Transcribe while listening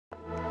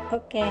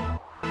Okay.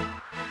 Hi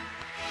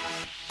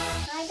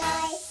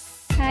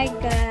guys. Hi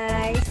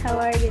guys, how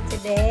are you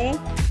today?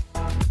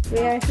 We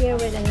are here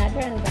with another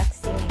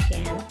unboxing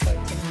again for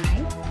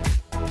tonight.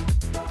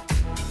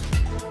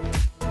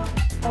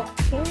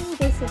 Okay,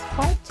 this is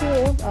part 2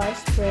 of our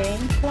spring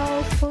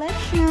clothes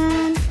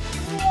collection.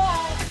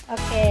 Yeah.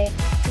 Okay,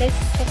 let's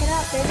check it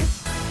out, baby.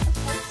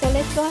 So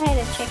let's go ahead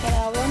and check it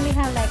out. We only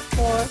have like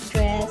 4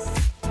 dresses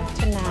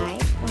tonight.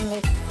 And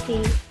let's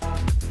see.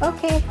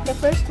 Okay, the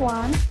first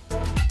one.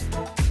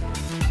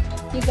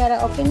 You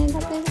gotta open it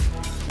up, baby.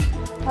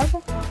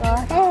 Okay, go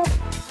ahead.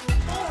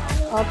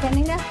 Open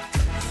it up.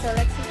 So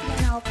let's see if you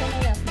can open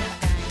it up now,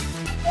 guys.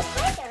 It's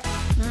right there.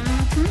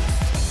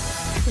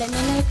 Let me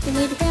know if you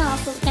need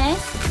help, okay?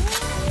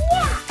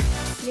 Yeah.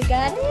 You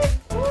got it?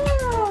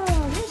 Wow,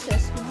 you're so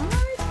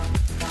smart.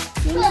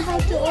 You know how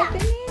to open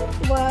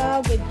it?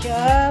 Wow, good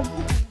job.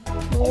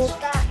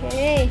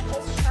 Okay.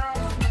 It's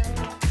Charles'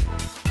 money.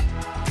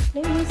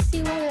 Let me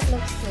see what it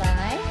looks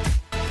like.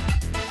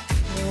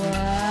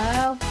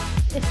 Wow.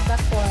 It's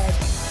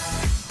backwards.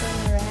 Turn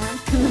around.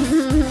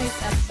 It's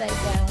upside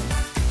down.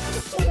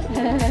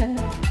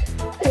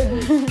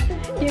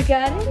 You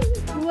got it?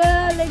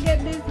 Wow, look at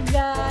this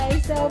guy.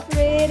 So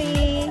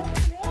pretty.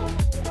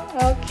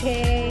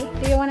 Okay.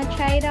 Do you want to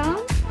try it on?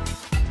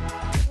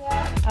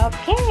 Yeah.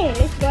 Okay.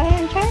 Let's go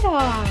ahead and try it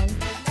on.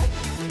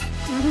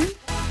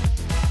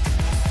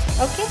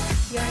 Okay.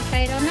 You want to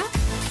try it on now?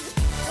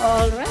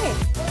 Alright.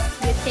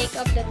 You take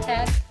off the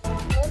tag.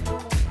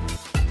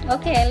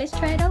 Okay, let's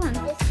try it on.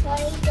 It's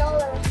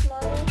 $20,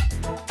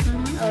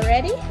 mommy.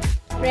 Already?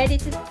 Ready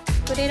to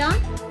put it on?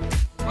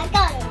 I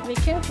got it. Be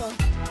careful.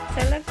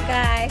 So look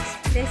guys,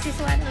 this is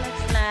what it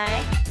looks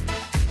like.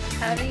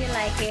 How do you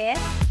like it?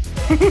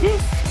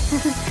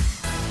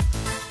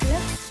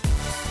 Look.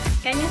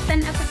 Can you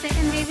stand up a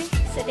second, baby?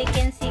 So they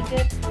can see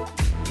good.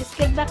 Just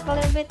get back a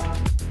little bit.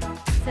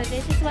 So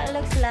this is what it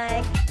looks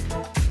like.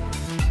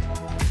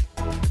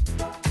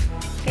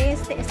 Can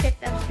you sit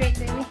up straight,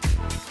 baby?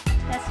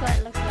 That's what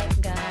it looks like,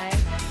 guys.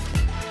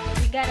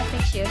 You gotta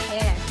fix your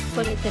hair.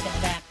 Pull it to the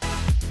back.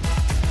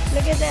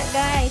 Look at that,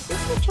 guys. It's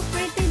such a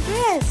pretty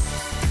dress.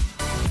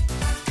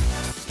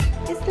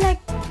 It's like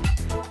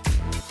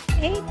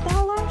 $8,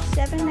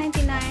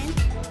 $7.99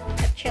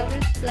 at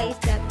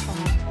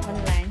childrensplace.com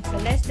online. So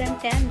less than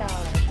 $10,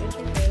 which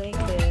is really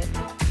good.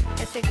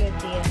 That's a good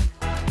deal.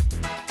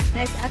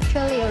 That's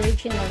actually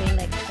originally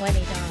like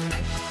 $20.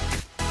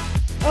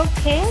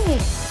 Okay.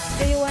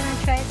 Do you want to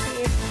try to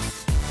see if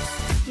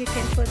you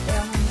can put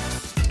the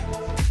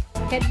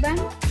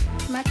headband?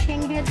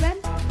 Matching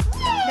headband?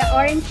 The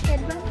orange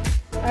headband?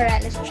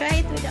 Alright, let's try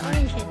it with the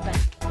orange headband.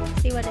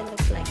 See what it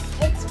looks like.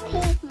 It's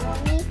pink,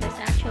 mommy. It's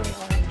actually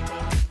orange,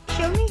 baby.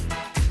 Show me.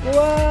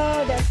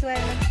 Whoa, that's what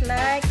it looks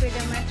like with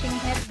the matching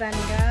headband,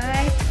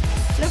 guys.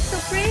 Looks so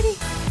pretty.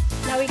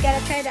 Now we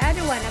gotta try the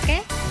other one,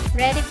 okay?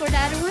 Ready for the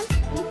other one?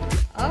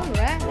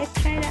 Alright, let's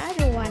try the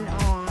other one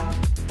on.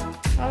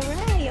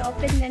 Alright, you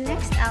open the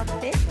next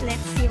outfit.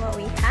 Let's see what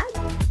we have.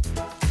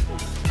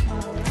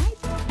 Alright.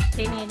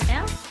 Do you need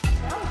help?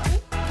 No, mommy.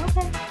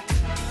 Okay.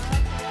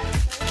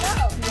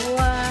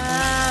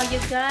 Wow, you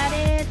got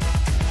it.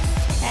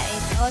 That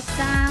is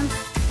awesome.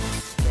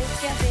 Good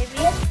job, baby.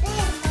 It's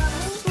big,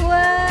 mommy.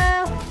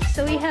 Wow. So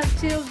we have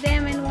 2 of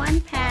them in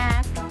one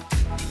pack.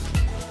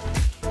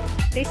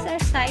 These are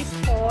size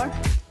 4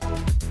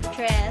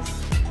 dress.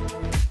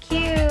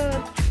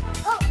 Cute.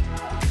 Oh.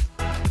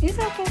 It's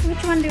okay.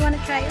 Which one do you want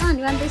to try on?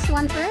 You want this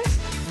one first?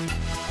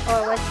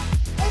 Or what?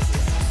 This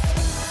is.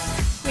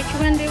 Which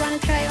one do you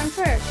want to try on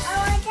first? I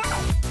want that.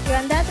 You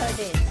want that or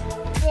this?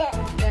 Yeah.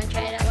 You want to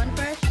try that one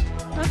first?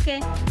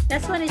 Okay.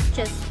 This one is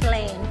just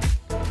plain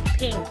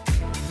pink.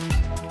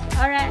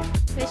 Alright.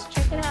 Let's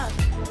check it out.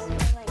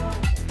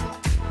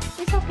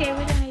 It's okay.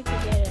 We don't need to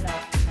get it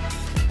out.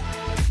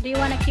 Do you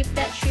want to keep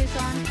that shoes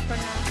on for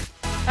now?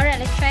 Alright,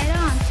 let's try it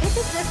on. This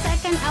is the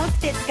second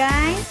outfit,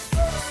 guys.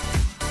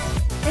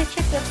 It's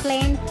just a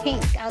plain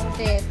pink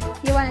outfit.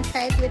 You want to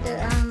try it with the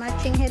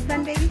matching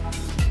headband, baby?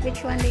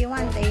 Which one do you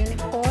want? The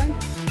unicorn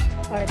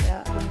or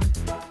the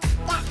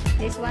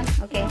this one?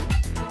 Okay.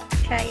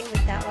 Try it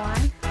with that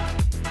one.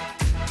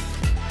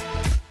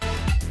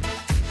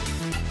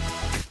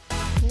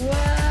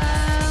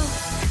 Wow!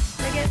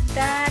 Look at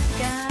that,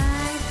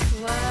 guys.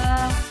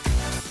 Wow!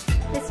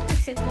 Let's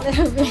fix it a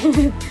little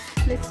bit.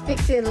 Let's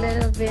fix it a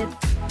little bit.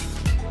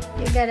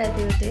 You gotta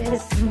do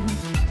this.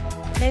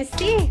 Let's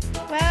see.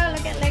 Wow,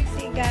 look at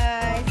Lexi,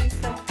 guys. It's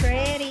so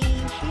pretty.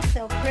 She's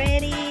so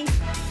pretty.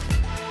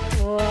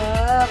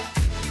 Whoa.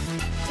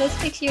 Let's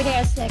fix your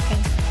hair a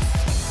second.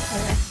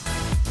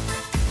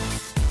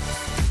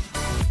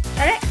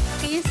 Alright,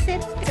 can you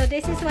sit? So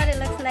this is what it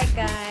looks like,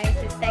 guys.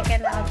 The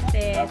second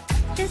outfit.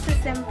 Just a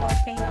simple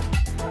pink,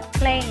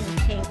 plain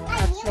pink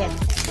outfit.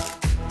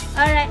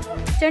 Alright,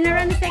 turn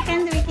around a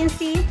second so we can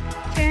see.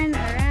 Turn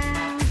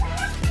around.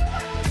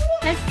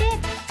 Let's sit.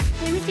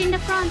 Let me see in the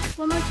front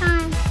one more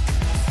time.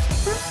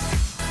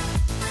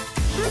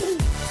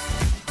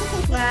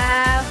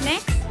 Wow,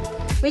 next.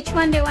 Which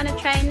one do you want to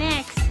try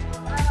next?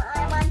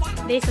 I want that.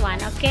 This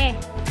one, okay.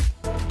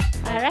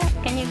 Alright,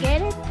 can you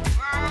get it?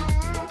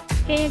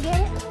 Can you get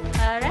it?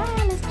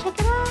 Alright, let's check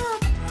it out.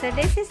 So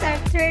this is our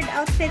third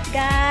outfit,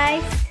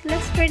 guys.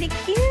 Looks pretty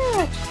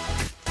cute.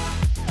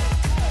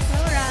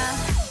 Laura.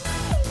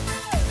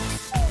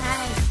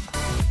 Hi.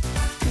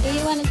 Do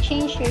you want to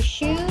change your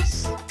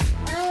shoes?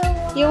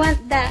 You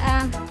want the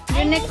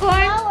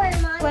unicorn?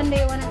 When do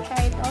you want to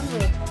try it on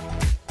with?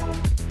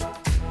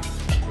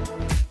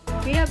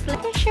 We have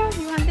black shirt.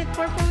 You want it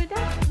purple with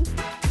that?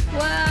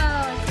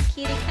 Wow, it's a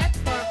kitty cat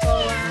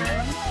purple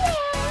one.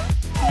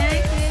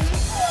 Nice, baby.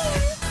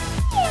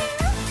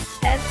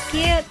 That's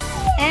cute.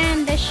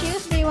 And the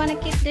shoes, do you want to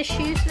keep the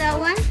shoes, that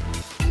one?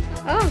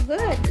 Oh,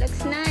 good.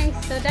 Looks nice.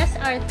 So that's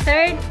our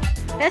third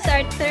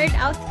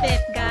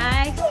outfit,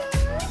 guys.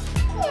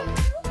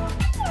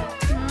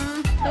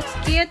 Looks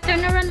cute.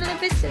 Turn around a little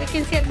bit so we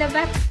can see at the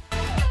back.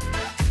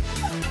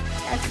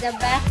 That's the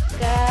back,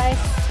 guys.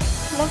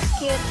 Looks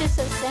cute. Just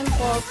a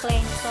simple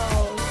plain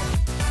clothes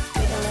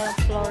with a little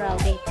floral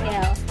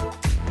detail.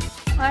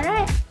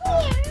 Alright.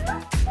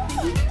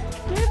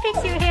 Let me fix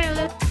your hair.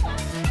 Look.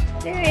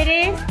 There it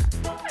is.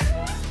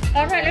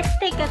 Alright, let's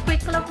take a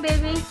quick look,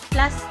 baby.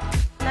 Last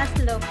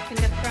look in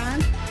the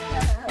front.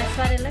 That's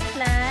what it looks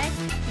like.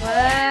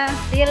 Wow.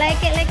 Do you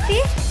like it,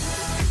 Lexi?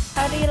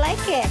 How do you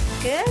like it?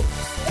 Good?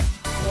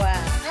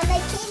 Wow. I'm a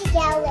kitty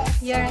cat.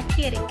 You're a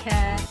kitty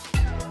cat.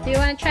 Do you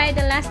want to try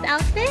the last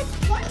outfit?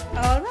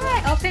 Yeah.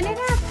 Alright, open it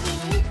up.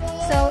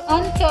 So,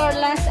 on to our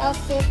last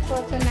outfit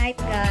for tonight,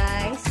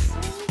 guys.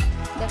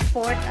 The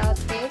fourth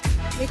outfit,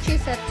 which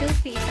is a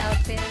two-piece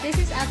outfit. This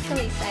is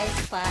actually size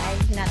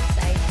 5, not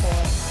size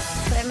 4.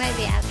 So, it might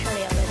be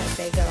actually a little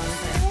bigger on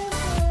her.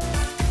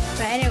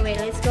 But anyway,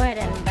 let's go ahead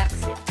and unbox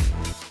it.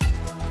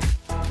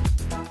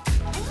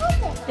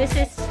 This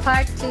is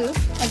part 2.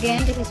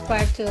 Again, this is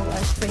part 2 of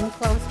our spring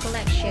clothes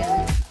collection.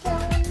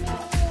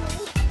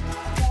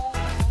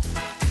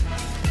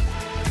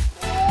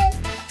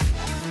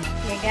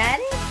 You got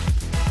it?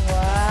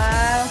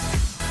 Wow!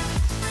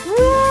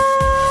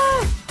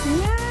 Wow!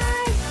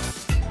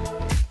 Nice!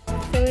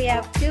 So we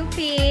have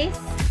 2-piece.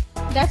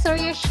 That's for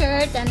your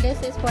shirt and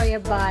this is for your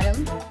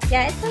bottom.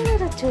 Yeah, it's a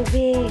little too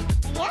big.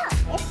 Yeah,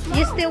 it's small.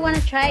 You still want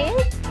to try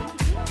it?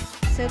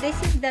 So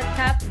this is the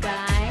top,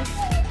 guys.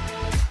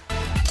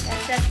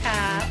 That's the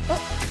top.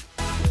 Oh,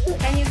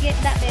 can you get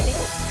that, baby?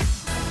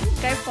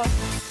 Careful.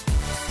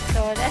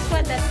 So that's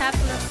what the top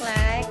looks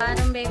like.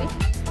 Bottom, baby.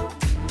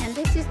 And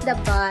this is the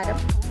bottom.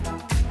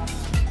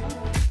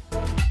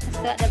 That's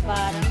at the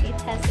bottom.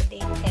 It has a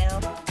detail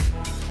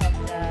of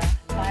the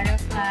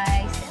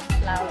butterflies and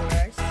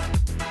flowers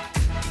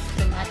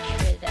to match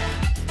with the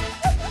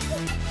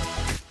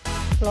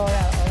floral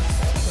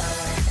also.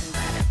 Flowers and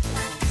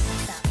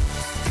butterflies.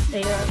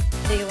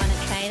 Do you want to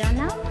try it on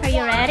now? Are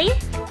you ready?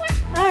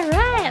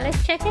 Alright,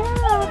 let's check it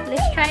out.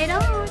 Let's try it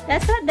on.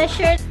 That's what the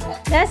shirt.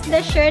 That's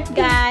the shirt,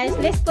 guys.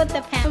 Let's put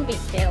the pants. Don't be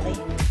silly.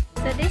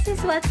 So this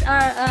is what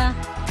our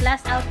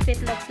last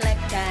outfit looks like,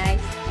 guys.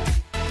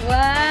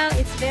 Wow,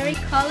 it's very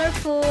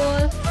colorful.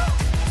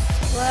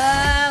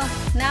 Wow.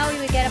 Now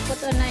we gotta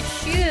put on our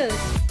shoes.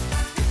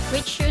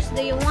 Which shoes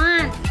do you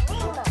want?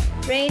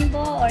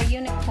 Rainbow or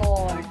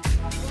unicorn?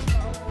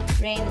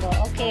 Rainbow.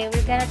 Okay,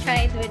 we're gonna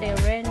try it with a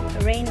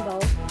rainbow.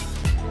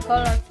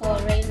 Colorful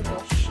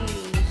rainbow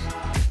shoes.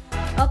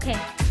 Okay.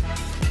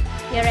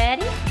 You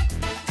ready?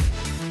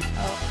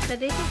 Oh, so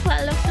this is what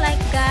it looks like,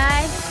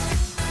 guys.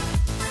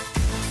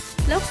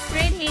 Looks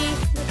pretty.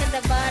 Look at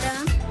the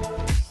bottom.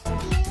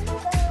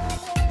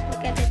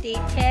 Look at the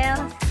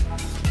details.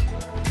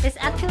 It's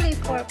actually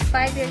for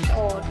 5 years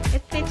old.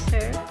 It fits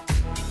her.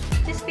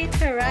 This fits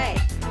her right.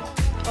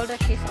 Although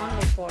she's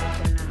only 4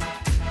 for now.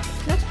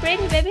 Looks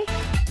pretty, baby.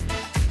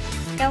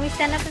 Can we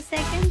stand up a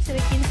second so we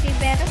can see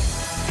better?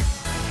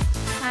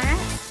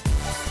 Alright.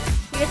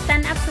 You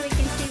stand up so we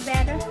can see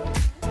better.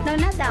 No,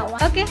 not that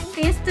one. Okay,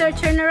 can you still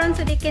turn around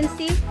so they can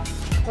see?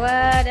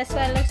 Wow, that's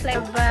what it looks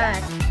like. But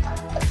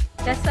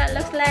that's what it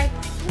looks like.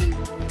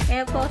 Can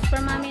you pose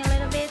for mommy a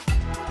little bit?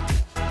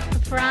 The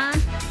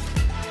front.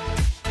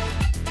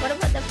 What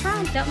about the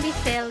front? Don't be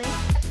silly.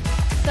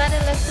 That's what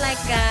it looks like,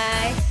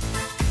 guys.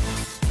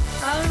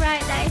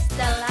 Alright, that is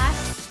the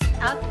last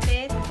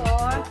outfit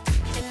for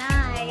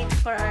tonight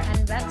for our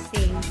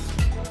unboxing.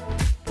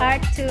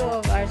 Part 2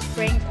 of our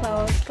spring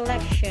clothes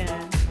collection.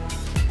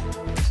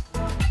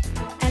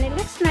 And it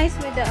looks nice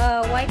with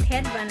the white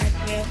headband as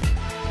well.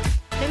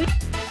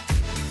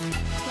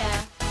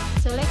 Yeah.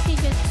 So Lexi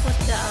just put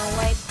the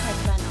white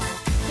headband on.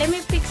 Let me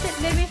fix it,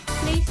 baby,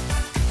 please.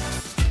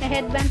 The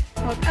headband.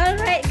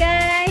 Alright,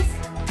 guys.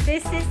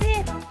 This is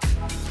it.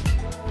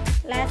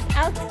 Last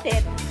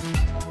outfit.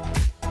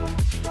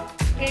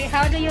 Okay,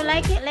 how do you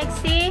like it,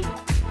 Lexi?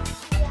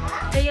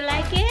 Yeah. Do you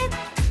like it?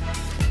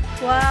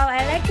 Wow,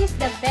 I like this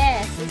the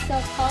best. It's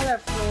so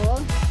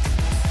colorful.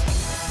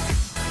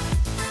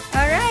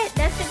 Alright,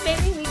 that's it,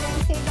 baby. We're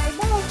gonna say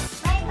bye-bye.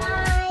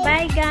 Bye-bye.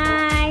 Bye,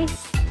 guys.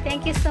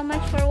 Thank you so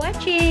much for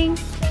watching.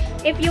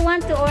 If you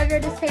want to order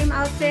the same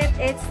outfit,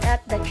 it's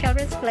at the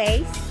Children's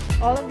Place.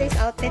 all of this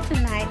outfit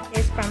tonight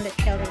is from the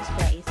Children's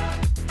Place.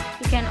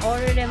 You can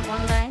order them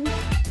online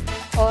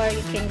or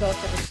you can go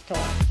to the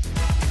store.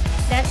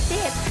 That's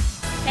it.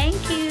 Thank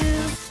you.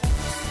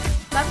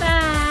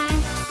 Bye-bye.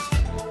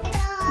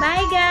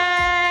 Bye, guys.